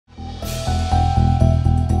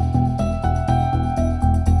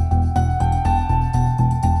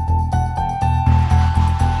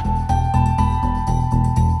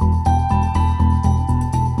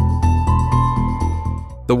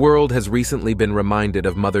The world has recently been reminded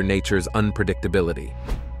of Mother Nature's unpredictability.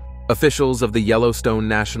 Officials of the Yellowstone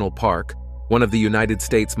National Park, one of the United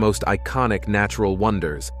States' most iconic natural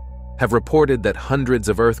wonders, have reported that hundreds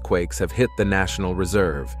of earthquakes have hit the National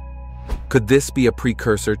Reserve. Could this be a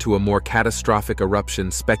precursor to a more catastrophic eruption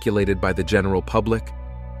speculated by the general public?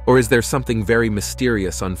 Or is there something very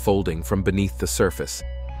mysterious unfolding from beneath the surface?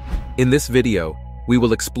 In this video, we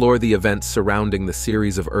will explore the events surrounding the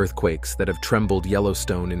series of earthquakes that have trembled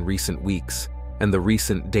Yellowstone in recent weeks and the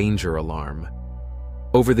recent danger alarm.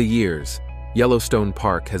 Over the years, Yellowstone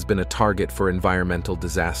Park has been a target for environmental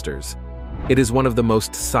disasters. It is one of the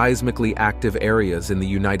most seismically active areas in the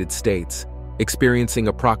United States, experiencing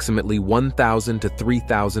approximately 1,000 to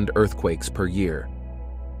 3,000 earthquakes per year.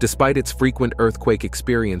 Despite its frequent earthquake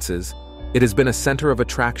experiences, it has been a center of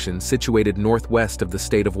attraction situated northwest of the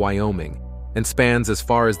state of Wyoming and spans as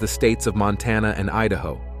far as the states of Montana and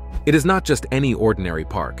Idaho. It is not just any ordinary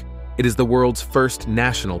park. It is the world's first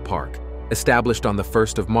national park, established on the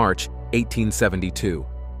 1st of March, 1872.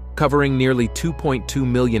 Covering nearly 2.2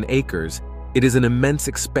 million acres, it is an immense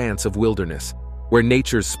expanse of wilderness, where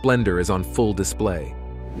nature's splendor is on full display.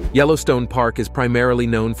 Yellowstone Park is primarily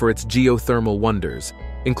known for its geothermal wonders,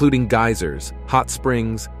 including geysers, hot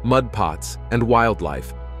springs, mud pots, and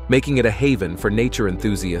wildlife, making it a haven for nature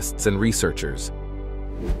enthusiasts and researchers.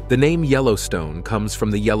 The name Yellowstone comes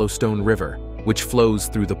from the Yellowstone River, which flows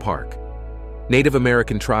through the park. Native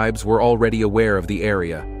American tribes were already aware of the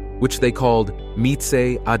area, which they called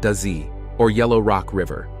Mitse-Adazi, or Yellow Rock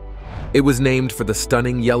River. It was named for the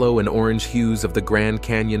stunning yellow and orange hues of the Grand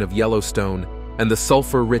Canyon of Yellowstone and the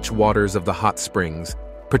sulfur-rich waters of the hot springs,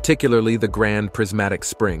 particularly the Grand Prismatic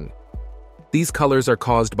Spring. These colors are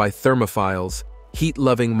caused by thermophiles,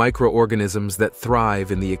 heat-loving microorganisms that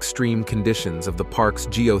thrive in the extreme conditions of the park's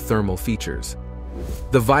geothermal features.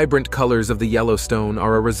 The vibrant colors of the Yellowstone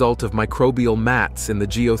are a result of microbial mats in the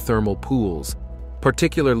geothermal pools,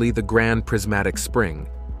 particularly the Grand Prismatic Spring.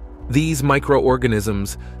 These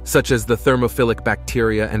microorganisms, such as the thermophilic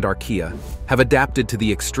bacteria and archaea, have adapted to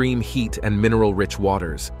the extreme heat and mineral-rich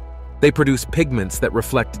waters. They produce pigments that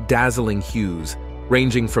reflect dazzling hues,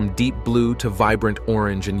 ranging from deep blue to vibrant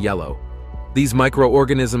orange and yellow. These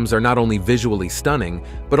microorganisms are not only visually stunning,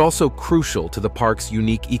 but also crucial to the park's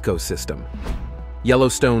unique ecosystem.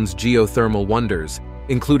 Yellowstone's geothermal wonders,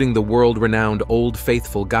 including the world-renowned Old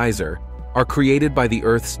Faithful geyser, are created by the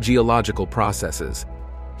Earth's geological processes.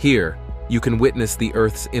 Here, you can witness the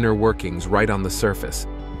Earth's inner workings right on the surface.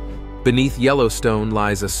 Beneath Yellowstone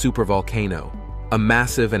lies a supervolcano, a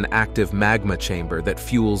massive and active magma chamber that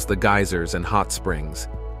fuels the geysers and hot springs.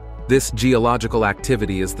 This geological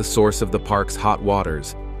activity is the source of the park's hot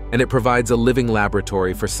waters, and it provides a living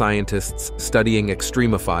laboratory for scientists studying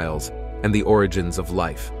extremophiles and the origins of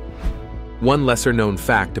life. One lesser-known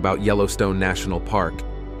fact about Yellowstone National Park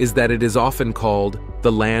is that it is often called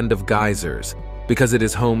the Land of Geysers because it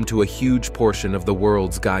is home to a huge portion of the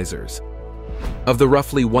world's geysers. Of the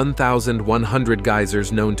roughly 1,100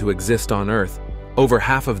 geysers known to exist on Earth, over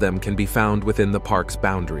half of them can be found within the park's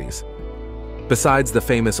boundaries. Besides the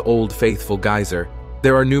famous Old Faithful geyser,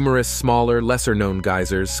 there are numerous smaller, lesser-known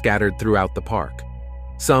geysers scattered throughout the park.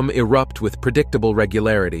 Some erupt with predictable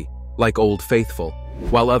regularity, like Old Faithful,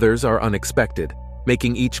 while others are unexpected,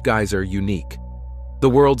 making each geyser unique. The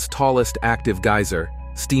world's tallest active geyser,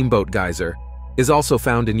 Steamboat Geyser, is also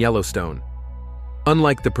found in Yellowstone.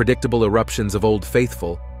 Unlike the predictable eruptions of Old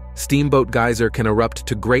Faithful, Steamboat Geyser can erupt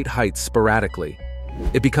to great heights sporadically.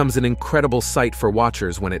 It becomes an incredible sight for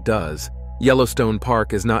watchers when it does. Yellowstone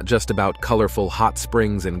Park is not just about colorful hot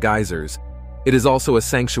springs and geysers. It is also a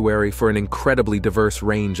sanctuary for an incredibly diverse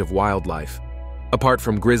range of wildlife. Apart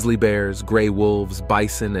from grizzly bears, gray wolves,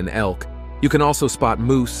 bison, and elk, you can also spot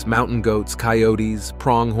moose, mountain goats, coyotes,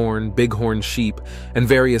 pronghorn, bighorn sheep, and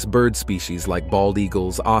various bird species like bald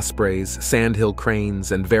eagles, ospreys, sandhill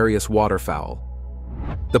cranes, and various waterfowl.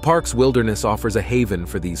 The park's wilderness offers a haven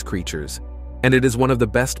for these creatures, and it is one of the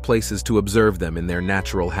best places to observe them in their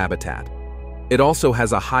natural habitat. It also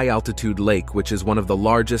has a high-altitude lake, which is one of the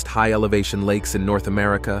largest high-elevation lakes in North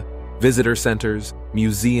America, visitor centers,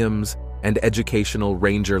 museums, and educational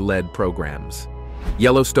ranger-led programs.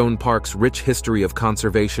 Yellowstone Park's rich history of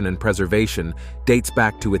conservation and preservation dates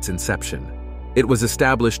back to its inception. It was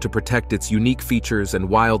established to protect its unique features and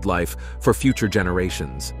wildlife for future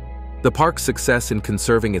generations. The park's success in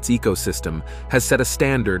conserving its ecosystem has set a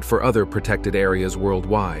standard for other protected areas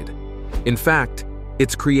worldwide. In fact,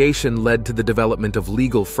 its creation led to the development of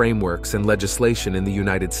legal frameworks and legislation in the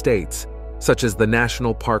United States, such as the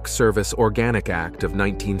National Park Service Organic Act of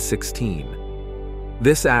 1916.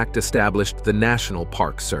 This act established the National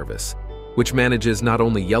Park Service, which manages not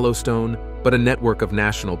only Yellowstone, but a network of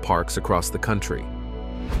national parks across the country.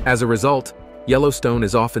 As a result, Yellowstone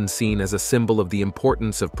is often seen as a symbol of the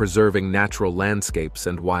importance of preserving natural landscapes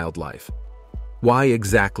and wildlife. Why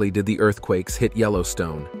exactly did the earthquakes hit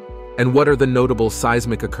Yellowstone? And what are the notable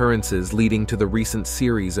seismic occurrences leading to the recent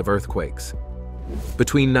series of earthquakes?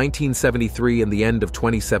 Between 1973 and the end of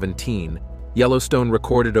 2017, Yellowstone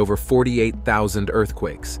recorded over 48,000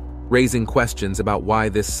 earthquakes, raising questions about why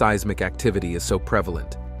this seismic activity is so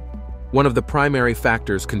prevalent. One of the primary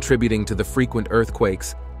factors contributing to the frequent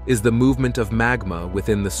earthquakes is the movement of magma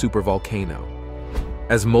within the supervolcano.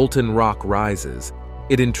 As molten rock rises,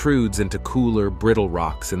 it intrudes into cooler, brittle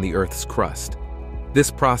rocks in the Earth's crust.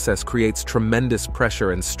 This process creates tremendous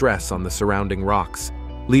pressure and stress on the surrounding rocks,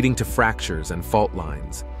 leading to fractures and fault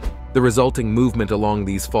lines. The resulting movement along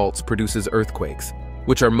these faults produces earthquakes,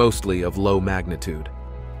 which are mostly of low magnitude.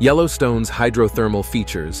 Yellowstone's hydrothermal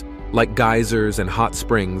features, like geysers and hot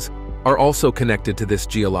springs, are also connected to this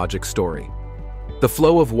geologic story. The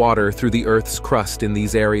flow of water through the Earth's crust in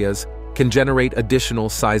these areas can generate additional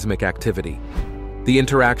seismic activity. The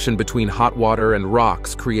interaction between hot water and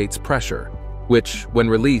rocks creates pressure, which, when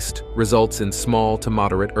released, results in small to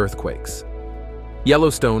moderate earthquakes.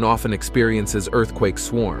 Yellowstone often experiences earthquake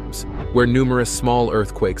swarms, where numerous small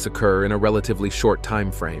earthquakes occur in a relatively short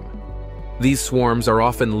time frame. These swarms are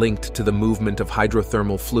often linked to the movement of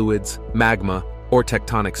hydrothermal fluids, magma, or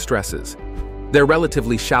tectonic stresses. Their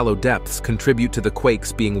relatively shallow depths contribute to the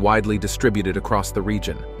quakes being widely distributed across the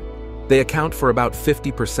region. They account for about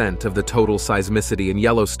 50% of the total seismicity in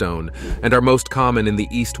Yellowstone and are most common in the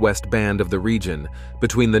east-west band of the region,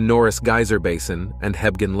 between the Norris Geyser Basin and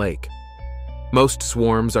Hebgen Lake. Most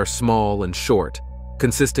swarms are small and short,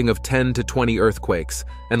 consisting of 10 to 20 earthquakes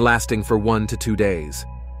and lasting for 1 to 2 days.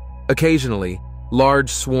 Occasionally, large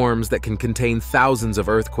swarms that can contain thousands of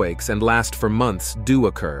earthquakes and last for months do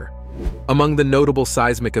occur. Among the notable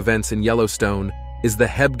seismic events in Yellowstone is the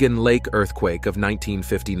Hebgen Lake earthquake of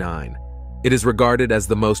 1959. It is regarded as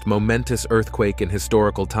the most momentous earthquake in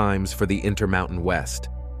historical times for the Intermountain West.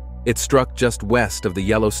 It struck just west of the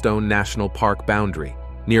Yellowstone National Park boundary,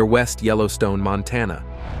 near West Yellowstone, Montana,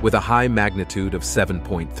 with a high magnitude of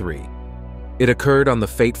 7.3. It occurred on the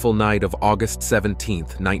fateful night of August 17,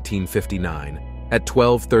 1959, at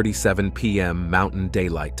 12:37 p.m. Mountain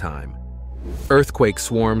Daylight Time. Earthquake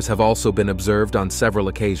swarms have also been observed on several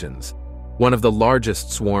occasions. One of the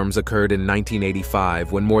largest swarms occurred in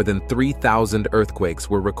 1985 when more than 3,000 earthquakes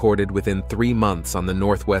were recorded within 3 months on the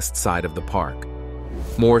northwest side of the park.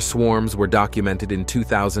 More swarms were documented in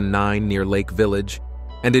 2009 near Lake Village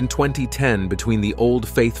and in 2010 between the Old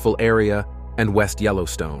Faithful area and West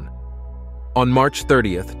Yellowstone. On March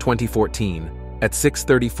 30, 2014, at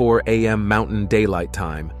 6:34 a.m. Mountain Daylight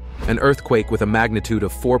Time, an earthquake with a magnitude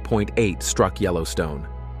of 4.8 struck Yellowstone.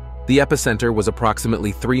 The epicenter was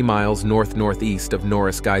approximately 3 miles north-northeast of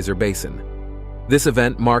Norris Geyser Basin. This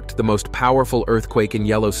event marked the most powerful earthquake in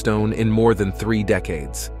Yellowstone in more than 3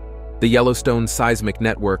 decades. The Yellowstone Seismic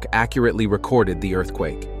Network accurately recorded the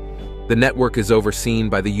earthquake. The network is overseen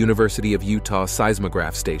by the University of Utah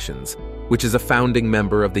seismograph stations, which is a founding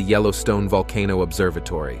member of the Yellowstone Volcano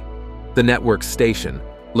Observatory. The network's station,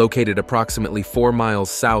 located approximately 4 miles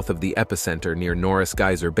south of the epicenter near Norris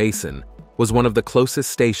Geyser Basin, was one of the closest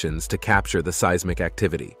stations to capture the seismic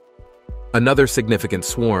activity. Another significant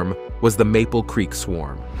swarm was the Maple Creek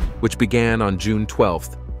Swarm, which began on June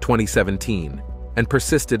 12, 2017, and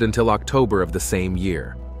persisted until October of the same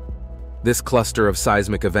year. This cluster of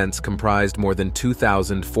seismic events comprised more than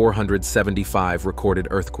 2,475 recorded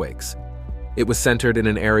earthquakes. It was centered in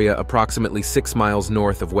an area approximately 6 miles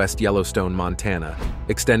north of West Yellowstone, Montana,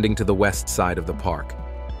 extending to the west side of the park.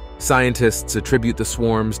 Scientists attribute the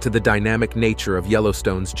swarms to the dynamic nature of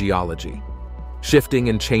Yellowstone's geology. Shifting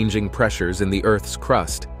and changing pressures in the Earth's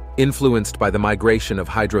crust, influenced by the migration of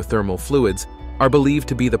hydrothermal fluids, are believed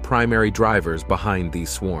to be the primary drivers behind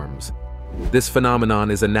these swarms. This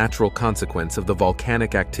phenomenon is a natural consequence of the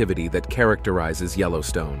volcanic activity that characterizes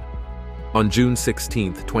Yellowstone. On June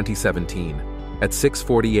 16, 2017, at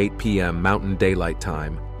 6:48 p.m. Mountain Daylight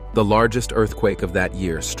Time, the largest earthquake of that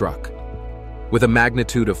year struck. With a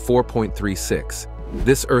magnitude of 4.36,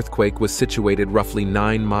 this earthquake was situated roughly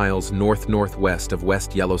 9 miles north-northwest of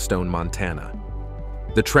West Yellowstone, Montana.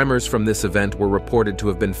 The tremors from this event were reported to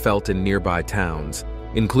have been felt in nearby towns,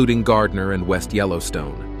 including Gardner and West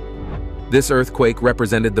Yellowstone. This earthquake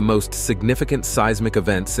represented the most significant seismic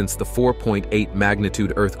event since the 4.8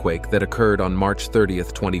 magnitude earthquake that occurred on March 30,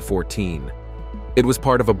 2014. It was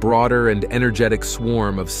part of a broader and energetic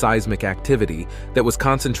swarm of seismic activity that was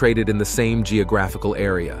concentrated in the same geographical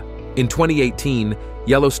area. In 2018,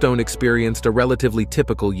 Yellowstone experienced a relatively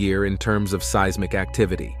typical year in terms of seismic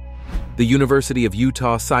activity. The University of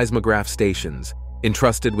Utah seismograph stations,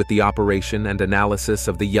 entrusted with the operation and analysis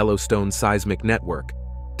of the Yellowstone seismic network,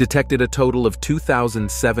 detected a total of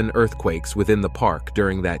 2,007 earthquakes within the park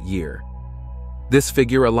during that year. This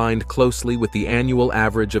figure aligned closely with the annual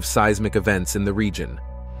average of seismic events in the region.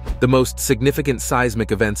 The most significant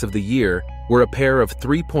seismic events of the year were a pair of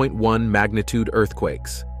 3.1 magnitude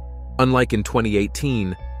earthquakes. Unlike in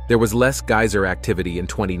 2018, there was less geyser activity in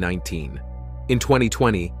 2019. In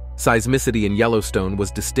 2020, seismicity in Yellowstone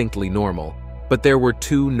was distinctly normal, but there were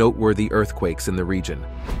two noteworthy earthquakes in the region.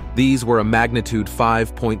 These were a magnitude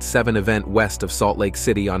 5.7 event west of Salt Lake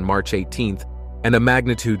City on March 18th and a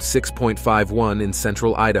magnitude 6.51 in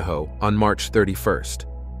central Idaho on March 31st.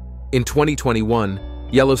 In 2021,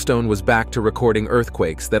 Yellowstone was back to recording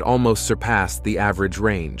earthquakes that almost surpassed the average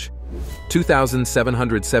range.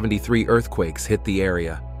 2,773 earthquakes hit the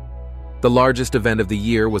area. The largest event of the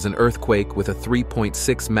year was an earthquake with a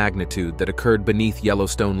 3.6 magnitude that occurred beneath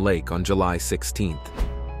Yellowstone Lake on July 16th.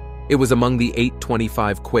 It was among the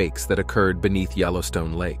 825 quakes that occurred beneath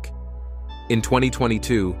Yellowstone Lake. In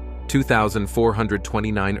 2022,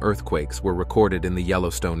 2,429 earthquakes were recorded in the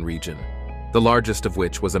Yellowstone region, the largest of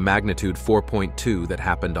which was a magnitude 4.2 that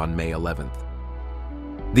happened on May 11th.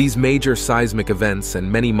 These major seismic events and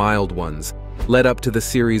many mild ones led up to the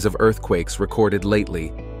series of earthquakes recorded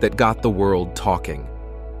lately that got the world talking.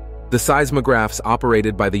 The seismographs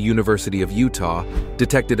operated by the University of Utah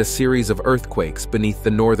detected a series of earthquakes beneath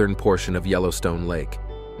the northern portion of Yellowstone Lake.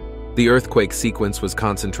 The earthquake sequence was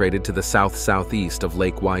concentrated to the south-southeast of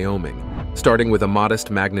Lake Wyoming, starting with a modest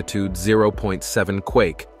magnitude 0.7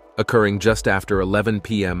 quake occurring just after 11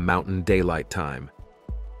 p.m. Mountain Daylight Time.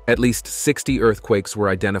 At least 60 earthquakes were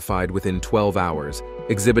identified within 12 hours,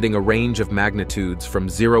 exhibiting a range of magnitudes from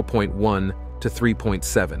 0.1 to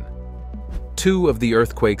 3.7. Two of the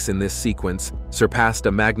earthquakes in this sequence surpassed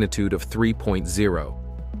a magnitude of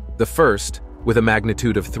 3.0. The first, with a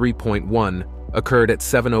magnitude of 3.1, occurred at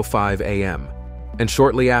 7:05 a.m., and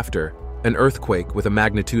shortly after, an earthquake with a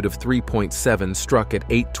magnitude of 3.7 struck at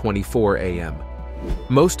 8:24 a.m.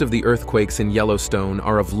 Most of the earthquakes in Yellowstone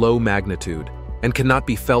are of low magnitude and cannot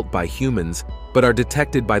be felt by humans, but are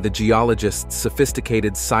detected by the geologists'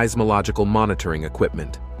 sophisticated seismological monitoring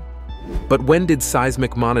equipment. But when did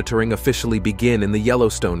seismic monitoring officially begin in the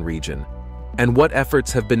Yellowstone region? And what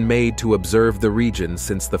efforts have been made to observe the region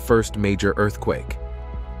since the first major earthquake?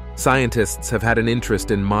 Scientists have had an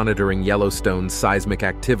interest in monitoring Yellowstone's seismic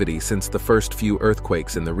activity since the first few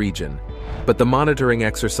earthquakes in the region, but the monitoring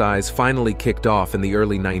exercise finally kicked off in the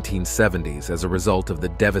early 1970s as a result of the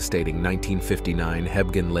devastating 1959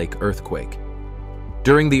 Hebgen Lake earthquake.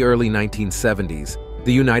 During the early 1970s,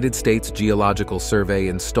 the United States Geological Survey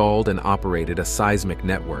installed and operated a seismic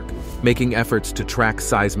network, making efforts to track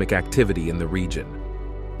seismic activity in the region.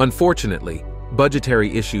 Unfortunately,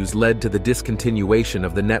 budgetary issues led to the discontinuation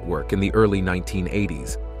of the network in the early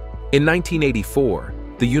 1980s. In 1984,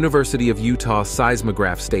 the University of Utah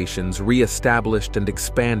seismograph stations re-established and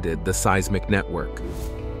expanded the seismic network.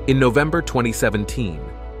 In November 2017,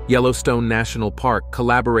 Yellowstone National Park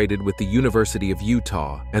collaborated with the University of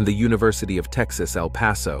Utah and the University of Texas, El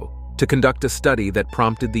Paso, to conduct a study that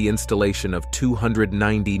prompted the installation of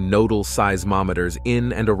 290 nodal seismometers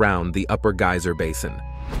in and around the Upper Geyser Basin.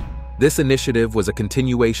 This initiative was a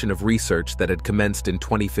continuation of research that had commenced in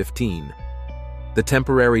 2015. The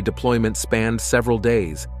temporary deployment spanned several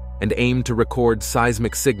days and aimed to record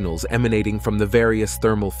seismic signals emanating from the various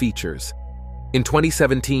thermal features. In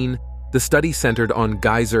 2017, the study centered on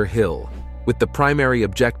Geyser Hill, with the primary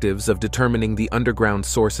objectives of determining the underground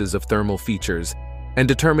sources of thermal features and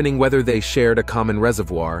determining whether they shared a common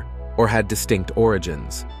reservoir or had distinct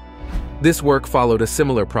origins. This work followed a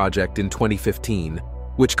similar project in 2015,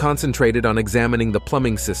 which concentrated on examining the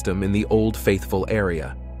plumbing system in the Old Faithful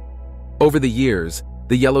area. Over the years,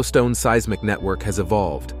 the Yellowstone seismic network has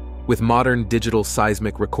evolved, with modern digital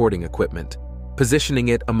seismic recording equipment, positioning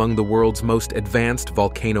it among the world's most advanced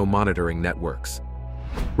volcano monitoring networks.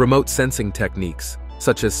 Remote sensing techniques,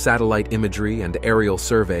 such as satellite imagery and aerial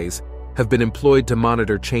surveys, have been employed to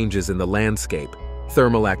monitor changes in the landscape,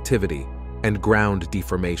 thermal activity, and ground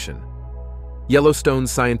deformation. Yellowstone's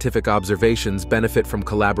scientific observations benefit from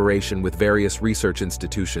collaboration with various research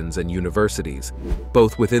institutions and universities,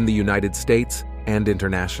 both within the United States and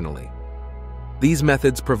internationally. These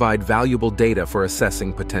methods provide valuable data for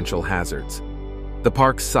assessing potential hazards. The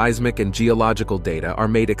park's seismic and geological data are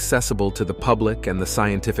made accessible to the public and the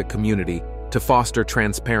scientific community to foster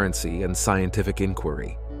transparency and scientific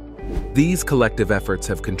inquiry. These collective efforts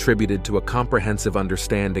have contributed to a comprehensive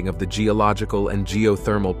understanding of the geological and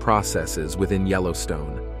geothermal processes within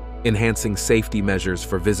Yellowstone, enhancing safety measures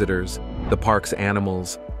for visitors, the park's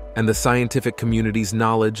animals, and the scientific community's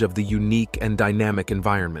knowledge of the unique and dynamic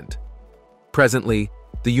environment. Presently,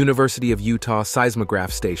 the University of Utah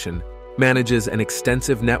Seismograph Station manages an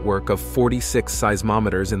extensive network of 46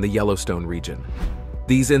 seismometers in the Yellowstone region.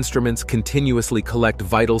 These instruments continuously collect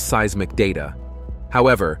vital seismic data.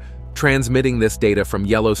 However, transmitting this data from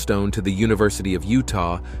Yellowstone to the University of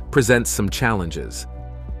Utah presents some challenges.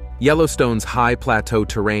 Yellowstone's high plateau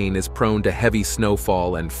terrain is prone to heavy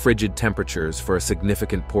snowfall and frigid temperatures for a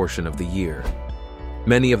significant portion of the year.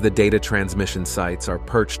 Many of the data transmission sites are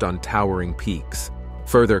perched on towering peaks,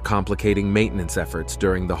 further complicating maintenance efforts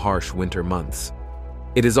during the harsh winter months.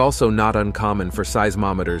 It is also not uncommon for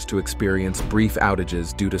seismometers to experience brief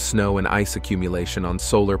outages due to snow and ice accumulation on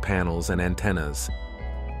solar panels and antennas.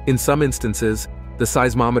 In some instances, the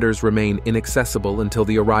seismometers remain inaccessible until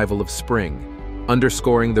the arrival of spring,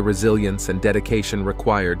 underscoring the resilience and dedication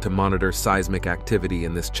required to monitor seismic activity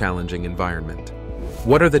in this challenging environment.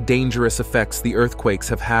 What are the dangerous effects the earthquakes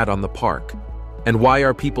have had on the park? And why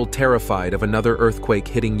are people terrified of another earthquake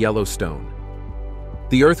hitting Yellowstone?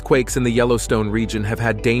 The earthquakes in the Yellowstone region have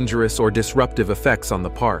had dangerous or disruptive effects on the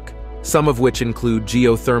park, some of which include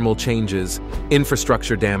geothermal changes,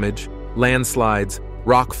 infrastructure damage, landslides,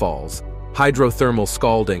 rockfalls, hydrothermal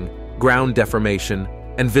scalding, ground deformation,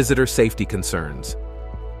 and visitor safety concerns.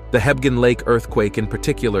 The Hebgen Lake earthquake in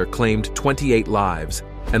particular claimed 28 lives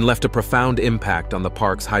and left a profound impact on the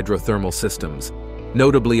park's hydrothermal systems,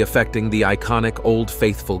 notably affecting the iconic Old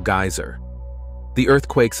Faithful geyser. The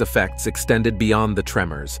earthquake's effects extended beyond the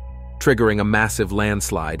tremors, triggering a massive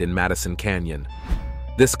landslide in Madison Canyon.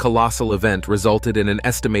 This colossal event resulted in an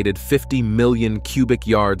estimated 50 million cubic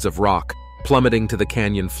yards of rock plummeting to the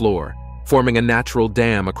canyon floor, forming a natural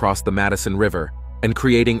dam across the Madison River and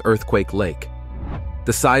creating Earthquake Lake.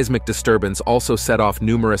 The seismic disturbance also set off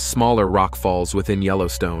numerous smaller rockfalls within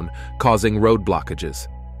Yellowstone, causing road blockages.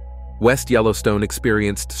 West Yellowstone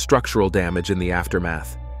experienced structural damage in the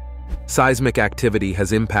aftermath. Seismic activity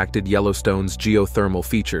has impacted Yellowstone's geothermal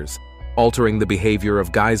features, altering the behavior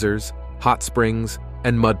of geysers, hot springs,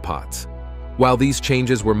 and mud pots. While these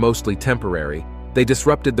changes were mostly temporary, they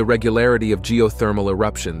disrupted the regularity of geothermal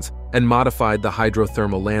eruptions and modified the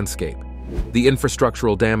hydrothermal landscape. The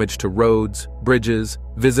infrastructural damage to roads, bridges,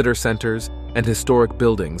 visitor centers, and historic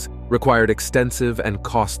buildings required extensive and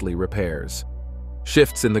costly repairs.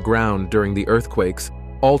 Shifts in the ground during the earthquakes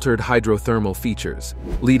altered hydrothermal features,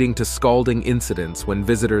 leading to scalding incidents when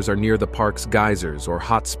visitors are near the park's geysers or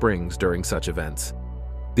hot springs during such events.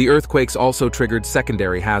 The earthquakes also triggered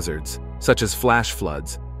secondary hazards, such as flash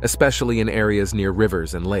floods, especially in areas near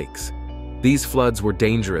rivers and lakes. These floods were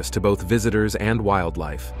dangerous to both visitors and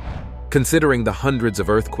wildlife. Considering the hundreds of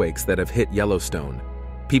earthquakes that have hit Yellowstone,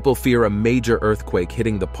 people fear a major earthquake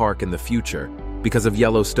hitting the park in the future because of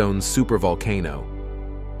Yellowstone's supervolcano.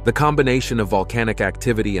 The combination of volcanic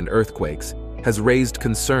activity and earthquakes has raised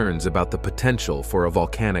concerns about the potential for a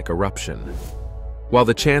volcanic eruption. While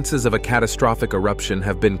the chances of a catastrophic eruption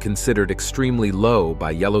have been considered extremely low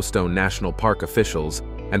by Yellowstone National Park officials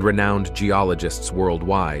and renowned geologists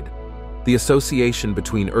worldwide, the association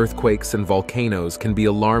between earthquakes and volcanoes can be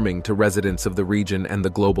alarming to residents of the region and the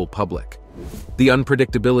global public. The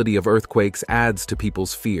unpredictability of earthquakes adds to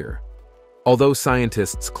people's fear. Although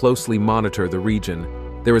scientists closely monitor the region,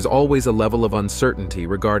 there is always a level of uncertainty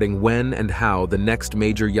regarding when and how the next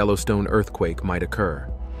major Yellowstone earthquake might occur.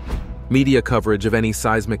 Media coverage of any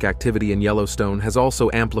seismic activity in Yellowstone has also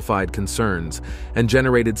amplified concerns and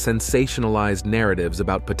generated sensationalized narratives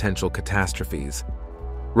about potential catastrophes.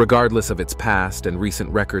 Regardless of its past and recent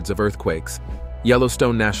records of earthquakes,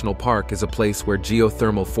 Yellowstone National Park is a place where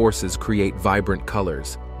geothermal forces create vibrant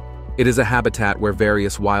colors. It is a habitat where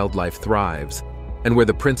various wildlife thrives, and where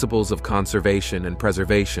the principles of conservation and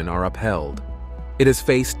preservation are upheld. It has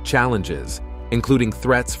faced challenges, including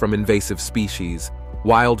threats from invasive species,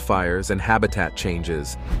 wildfires, and habitat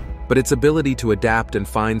changes, but its ability to adapt and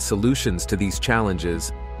find solutions to these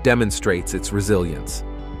challenges demonstrates its resilience.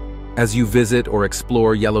 As you visit or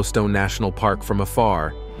explore Yellowstone National Park from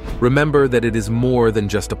afar, remember that it is more than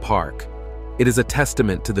just a park. It is a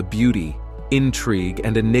testament to the beauty, intrigue,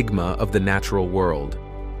 and enigma of the natural world.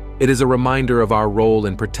 It is a reminder of our role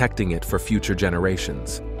in protecting it for future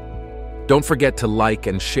generations. Don't forget to like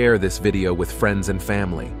and share this video with friends and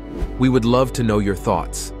family. We would love to know your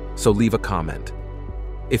thoughts, so leave a comment.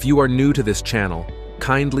 If you are new to this channel,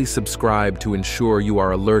 kindly subscribe to ensure you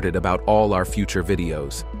are alerted about all our future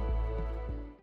videos.